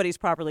think anybody's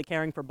properly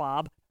caring for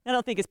Bob. I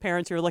don't think his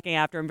parents are looking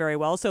after him very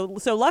well. So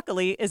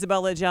luckily,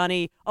 Isabella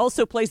Adjani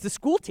also plays the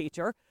school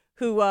teacher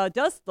who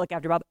does look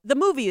after Bob. The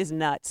movie is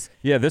nuts.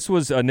 Yeah, this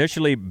was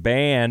initially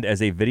banned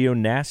as a video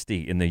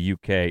nasty in the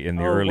UK in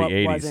the early what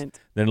 80s, wasn't?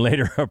 then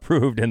later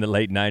approved in the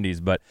late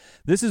 90s. But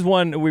this is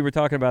one, we were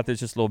talking about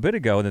this just a little bit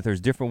ago, that there's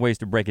different ways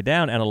to break it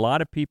down, and a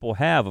lot of people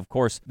have. Of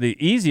course, the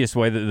easiest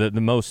way, the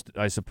most,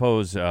 I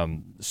suppose,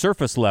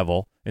 surface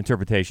level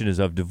interpretation is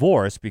of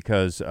divorce,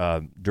 because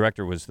the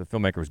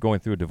filmmaker was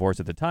going through a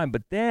divorce at the time.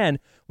 But then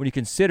when you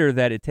consider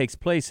that it takes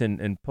place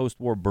in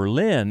post-war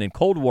Berlin, in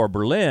Cold War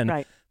Berlin,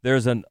 right.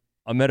 There's a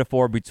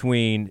metaphor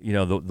between,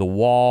 the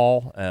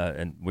wall,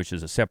 and which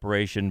is a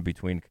separation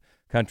between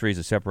countries,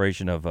 a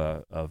separation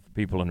of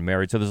people and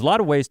married. So there's a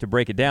lot of ways to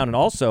break it down, and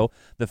also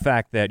the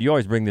fact that you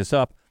always bring this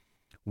up,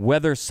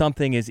 whether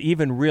something is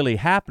even really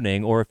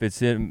happening or if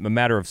it's in a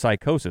matter of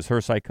psychosis,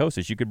 her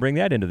psychosis. You could bring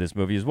that into this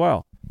movie as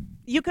well.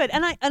 You could,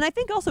 and I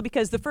think also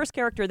because the first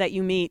character that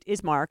you meet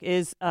is Mark,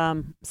 is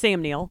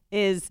Sam Neill,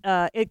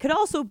 it could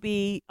also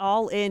be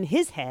all in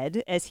his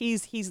head as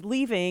he's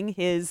leaving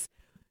his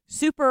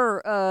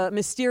super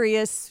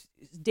mysterious,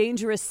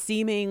 dangerous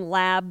seeming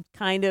lab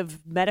kind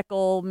of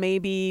medical,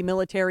 maybe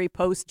military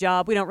post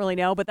job. We don't really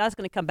know, but that's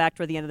going to come back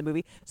toward the end of the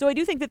movie. So I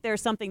do think that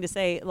there's something to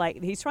say,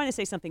 like he's trying to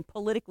say something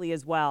politically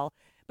as well.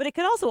 But it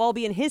could also all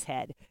be in his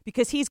head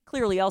because he's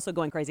clearly also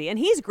going crazy. And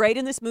he's great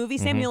in this movie.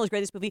 Sam Neill is great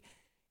in this movie.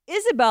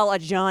 Isabelle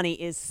Adjani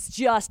is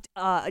just,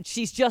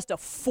 she's just a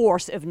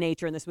force of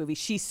nature in this movie.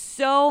 She's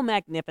so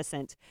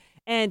magnificent.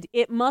 And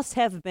it must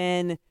have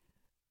been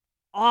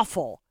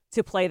awful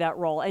to play that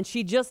role. And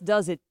she just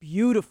does it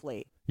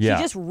beautifully. Yeah.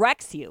 She just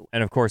wrecks you.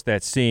 And of course,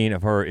 that scene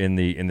of her in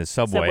the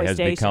subway has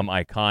station. become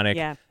iconic.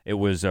 Yeah. It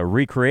was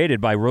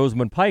recreated by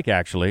Rosamund Pike,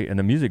 actually, in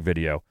the music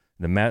video,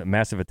 the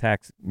Massive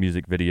Attack's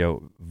music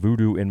video,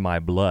 Voodoo in My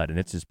Blood. And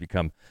it's just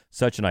become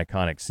such an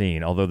iconic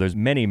scene, although there's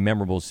many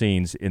memorable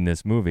scenes in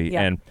this movie.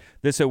 Yeah. And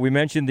this, we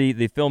mentioned the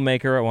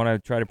filmmaker. I want to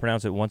try to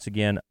pronounce it once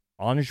again,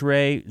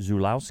 Andrzej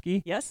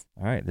Zulawski. Yes.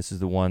 All right. This is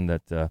the one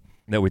that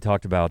we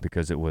talked about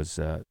because it was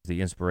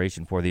the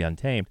inspiration for The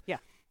Untamed. Yeah.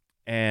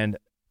 And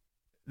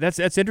that's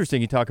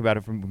interesting. You talk about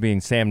it from being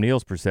Sam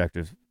Neill's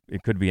perspective.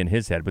 It could be in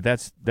his head, but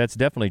that's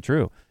definitely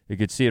true. You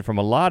could see it from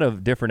a lot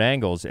of different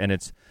angles, and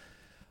it's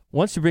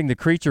once you bring the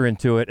creature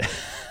into it,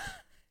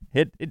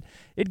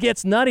 it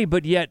gets nutty,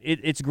 but yet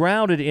it's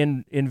grounded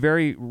in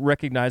very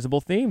recognizable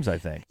themes, I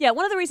think. Yeah,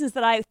 one of the reasons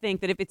that I think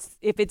that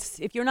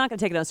if you're not going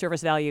to take it on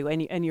surface value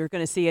and you're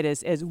going to see it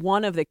as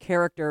one of the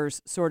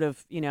characters' sort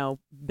of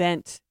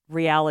bent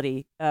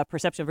reality,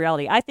 perception of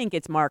reality, I think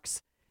it's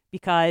Mark's,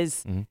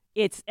 because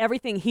it's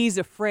everything he's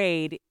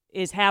afraid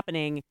is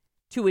happening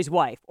to his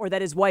wife, or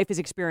that his wife is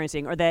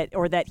experiencing, or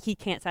that he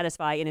can't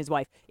satisfy in his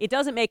wife. It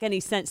doesn't make any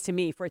sense to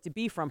me for it to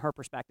be from her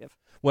perspective.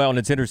 Well, and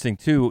it's interesting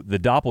too, the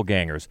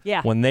doppelgangers.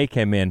 Yeah. When they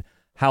came in,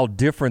 how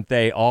different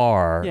they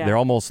are. Yeah. They're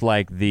almost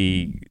like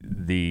the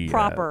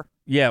proper.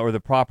 Or the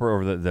proper,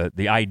 or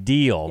the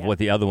ideal of what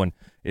the other one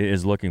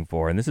is looking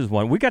for. And this is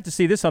one we got to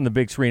see this on the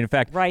big screen. In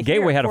fact, right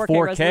Gateway here, had a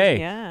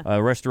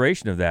 4K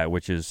restoration of that,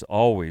 which is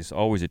always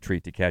a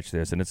treat to catch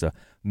this. And it's a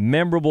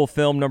memorable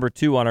film, number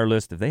 2 on our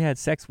list. If they had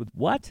sex with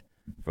what?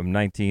 From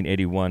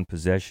 1981,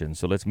 Possession.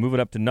 So let's move it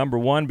up to number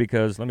 1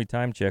 because let me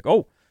time check.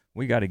 Oh,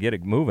 we got to get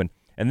it moving.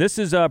 And this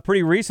is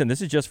pretty recent.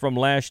 This is just from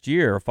last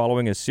year.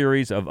 Following a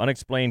series of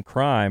unexplained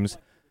crimes,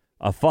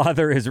 a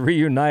father is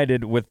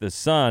reunited with the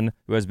son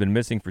who has been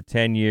missing for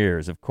 10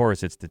 years. Of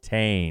course, it's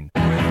Detain.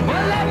 Well,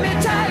 let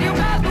me tell you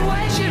about the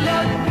way she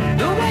looked,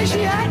 the way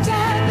she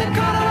acted, the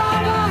color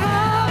of her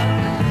hair.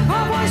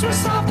 Her voice was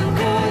soft and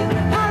cool,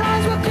 her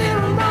eyes were clear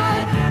and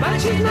bright, but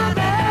she's not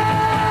there.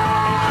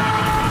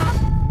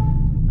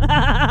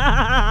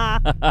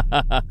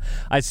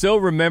 I so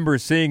remember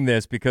seeing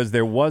this because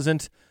there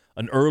wasn't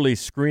an early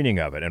screening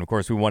of it. And, of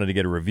course, we wanted to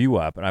get a review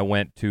up, and I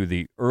went to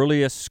the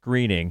earliest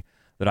screening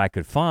that I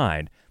could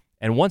find.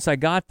 And once I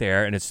got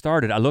there and it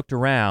started, I looked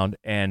around,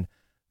 and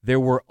there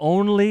were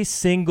only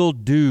single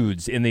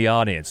dudes in the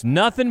audience.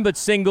 Nothing but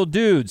single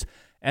dudes.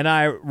 And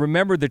I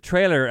remembered the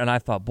trailer, and I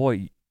thought,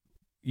 boy,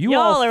 you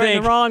Y'all all are think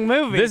in the wrong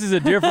movie. This is a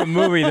different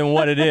movie than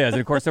what it is.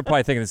 And, of course, they're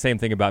probably thinking the same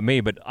thing about me,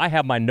 but I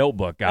have my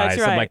notebook, guys.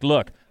 That's right. I'm like,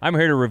 look, I'm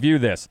here to review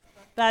this.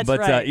 That's but,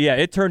 right. yeah,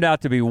 it turned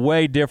out to be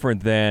way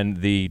different than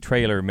the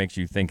trailer makes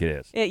you think it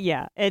is.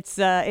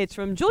 It's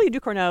from Julia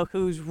Ducournau,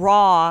 whose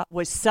Raw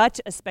was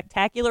such a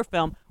spectacular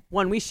film,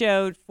 one we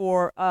showed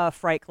for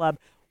Fright Club,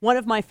 one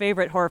of my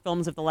favorite horror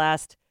films of the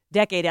last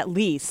decade at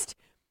least.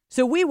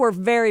 So we were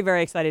very,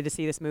 very excited to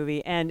see this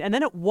movie, and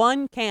then it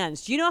won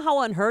Cannes. Do you know how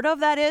unheard of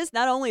that is?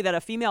 Not only that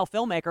a female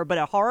filmmaker, but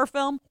a horror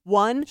film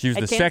won. She was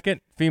at the Cannes.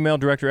 second female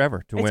director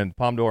ever to win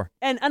Palme d'Or.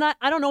 And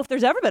I don't know if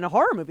there's ever been a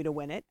horror movie to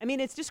win it. I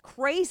mean, it's just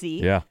crazy.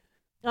 Yeah.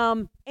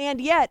 And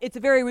yet, it's a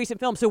very recent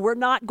film, so we're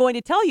not going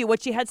to tell you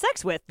what she had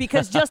sex with,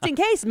 because just in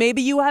case,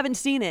 maybe you haven't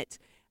seen it.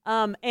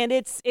 And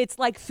it's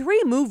like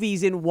 3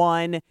 movies in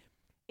one.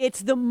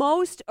 It's the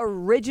most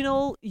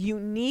original,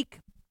 unique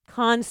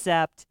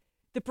concept.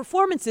 The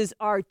performances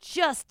are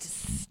just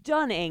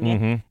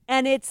stunning,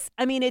 and it's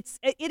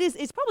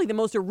probably the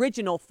most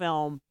original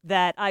film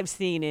that I've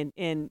seen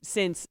in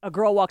since A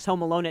Girl Walks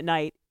Home Alone at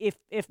Night,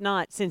 if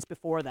not since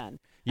before then.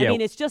 Yeah. I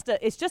mean, it's just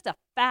a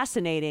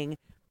fascinating,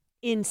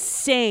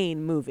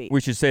 insane movie.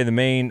 We should say the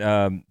main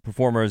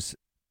performers,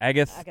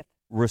 Agathe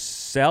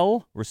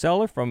Roussel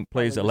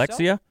plays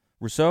Alexia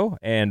Rousseau,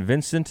 and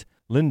Vincent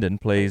Linden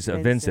plays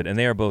Vincent, and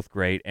they are both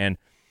great. And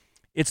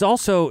it's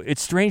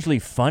strangely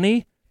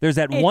funny. There's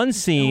that one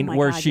scene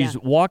where she's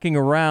walking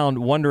around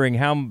wondering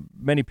how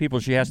many people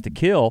she has to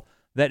kill.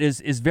 That is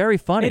very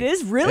funny. It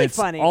is really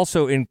funny. It's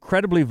also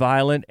incredibly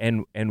violent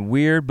and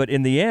weird, but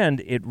in the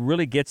end, it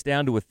really gets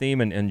down to a theme,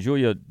 and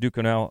Julia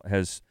Ducournau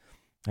has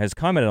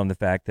commented on the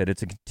fact that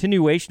it's a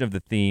continuation of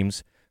the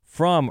themes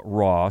from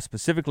Raw,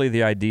 specifically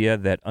the idea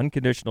that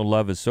unconditional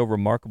love is so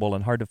remarkable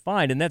and hard to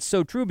find. And that's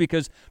so true,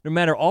 because no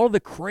matter all the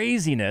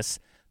craziness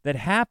that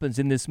happens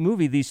in this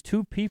movie, these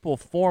two people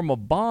form a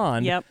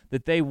bond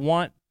that they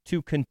want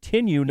to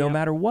continue no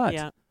matter what.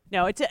 Yeah.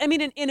 No,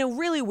 in a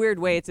really weird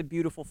way, it's a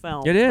beautiful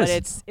film. It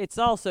is. But it's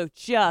also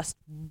just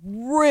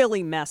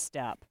really messed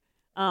up.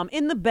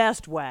 In the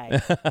best way.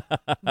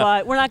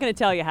 But we're not going to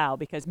tell you how,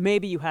 because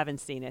maybe you haven't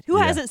seen it. Who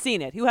hasn't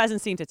seen it? Who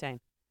hasn't seen Detain?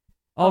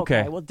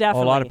 Okay. Well,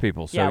 definitely. A lot of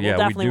people. So, we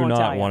do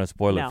not want to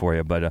spoil it for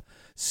you, but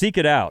seek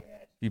it out.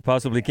 You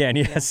possibly can.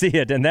 Yeah, see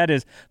it. And that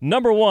is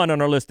number 1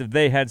 on our list of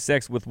They Had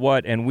Sex with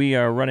What, and we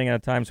are running out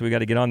of time, so we got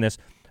to get on this.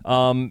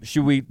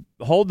 Should we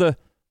hold the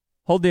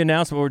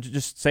announcement, or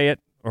just say it,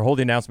 or hold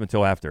the announcement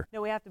until after?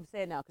 No, we have to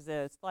say it now, because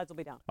the slides will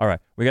be down. All right.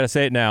 We got to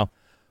say it now.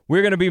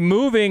 We're going to be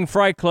moving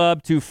Fright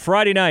Club to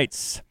Friday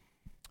nights,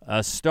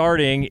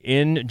 starting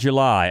in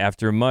July.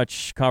 After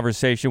much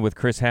conversation with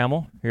Chris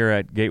Hamill here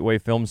at Gateway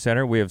Film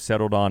Center, we have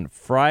settled on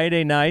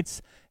Friday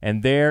nights,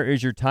 and there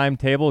is your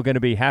timetable. Going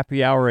to be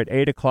happy hour at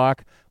 8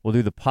 o'clock. We'll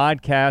do the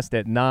podcast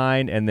at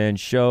 9, and then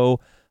show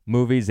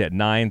movies at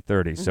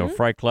 9:30. So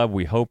Fright Club,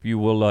 we hope you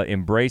will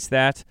embrace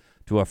that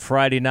to a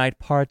Friday night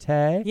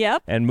party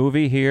and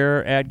movie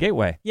here at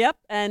Gateway. Yep.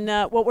 And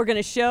what we're going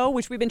to show,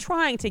 which we've been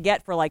trying to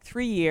get for like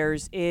 3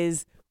 years,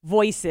 is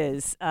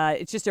Voices.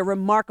 It's just a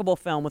remarkable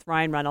film with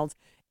Ryan Reynolds.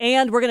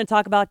 And we're going to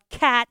talk about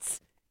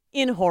cats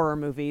in horror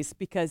movies,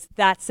 because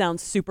that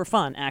sounds super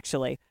fun,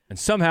 actually. And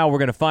somehow we're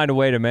going to find a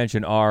way to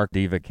mention our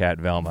diva cat,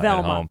 Velma,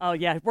 at home. Oh,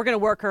 yeah. We're going to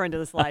work her into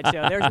the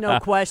slideshow. There's no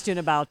question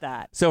about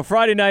that. So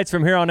Friday nights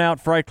from here on out,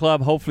 Fright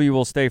Club. Hopefully you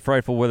will stay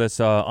frightful with us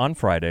on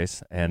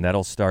Fridays, and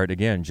that'll start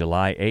again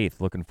July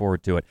 8th. Looking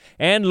forward to it.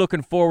 And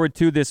looking forward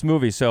to this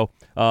movie. So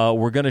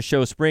we're going to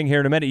show Spring here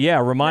in a minute. Yeah,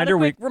 reminder.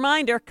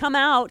 Reminder, come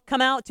out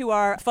to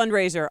our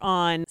fundraiser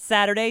on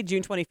Saturday,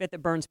 June 25th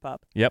at Burns Pub.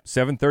 Yep,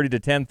 7:30 to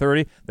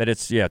 10:30. That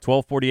it's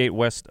 1248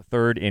 West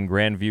 3rd in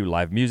Grandview.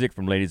 Live music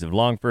from Ladies of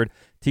Longford.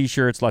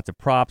 T-shirts, lots of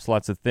props,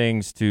 lots of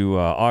things to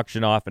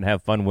auction off and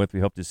have fun with.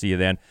 We hope to see you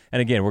then.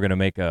 And again, we're going to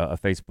make a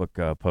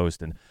Facebook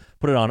post and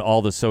put it on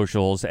all the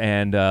socials.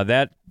 And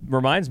that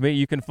reminds me,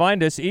 you can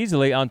find us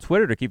easily on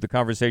Twitter to keep the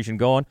conversation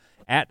going,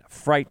 at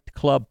Fright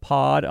Club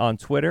Pod on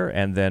Twitter,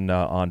 and then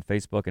on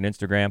Facebook and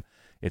Instagram,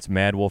 it's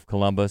Mad Wolf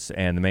Columbus.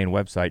 And the main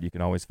website, you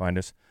can always find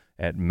us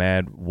at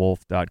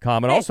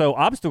madwolf.com. And also,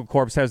 Obstacle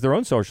Corpse has their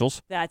own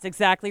socials. That's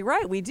exactly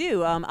right. We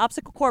do.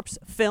 Obstacle Corpse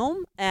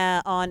Film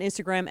on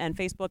Instagram and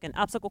Facebook, and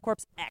Obstacle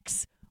Corpse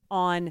X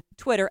on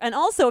Twitter. And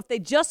also, if they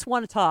just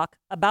want to talk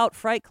about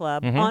Fright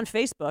Club Mhm. on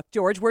Facebook,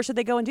 George, where should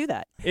they go and do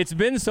that? It's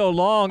been so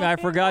long, I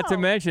forgot to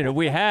mention it.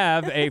 We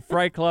have a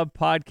Fright Club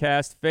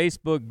Podcast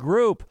Facebook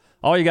group.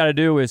 All you got to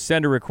do is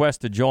send a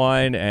request to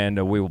join,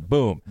 and we will,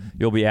 boom,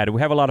 you'll be added.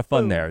 We have a lot of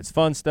fun there. It's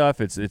fun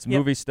stuff. It's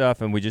movie stuff,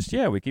 and we just,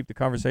 we keep the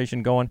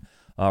conversation going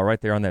right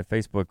there on that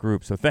Facebook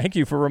group. So thank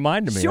you for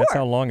reminding me. Sure. That's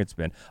how long it's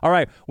been. All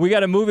right, we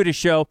got a movie to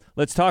show.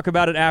 Let's talk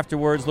about it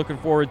afterwards. Looking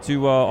forward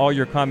to all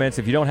your comments.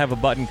 If you don't have a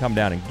button, come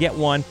down and get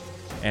one.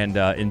 And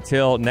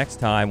until next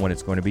time, when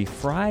it's going to be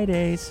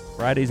Fridays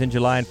in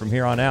July and from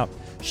here on out,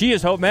 she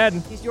is Hope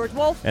Madden. He's George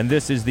Wolf. And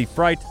this is the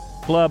Fright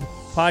Club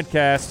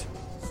Podcast.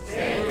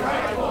 Stay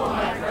frightful,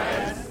 my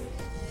friends.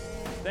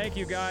 Thank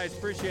you, guys.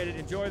 Appreciate it.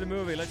 Enjoy the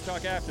movie. Let's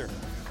talk after.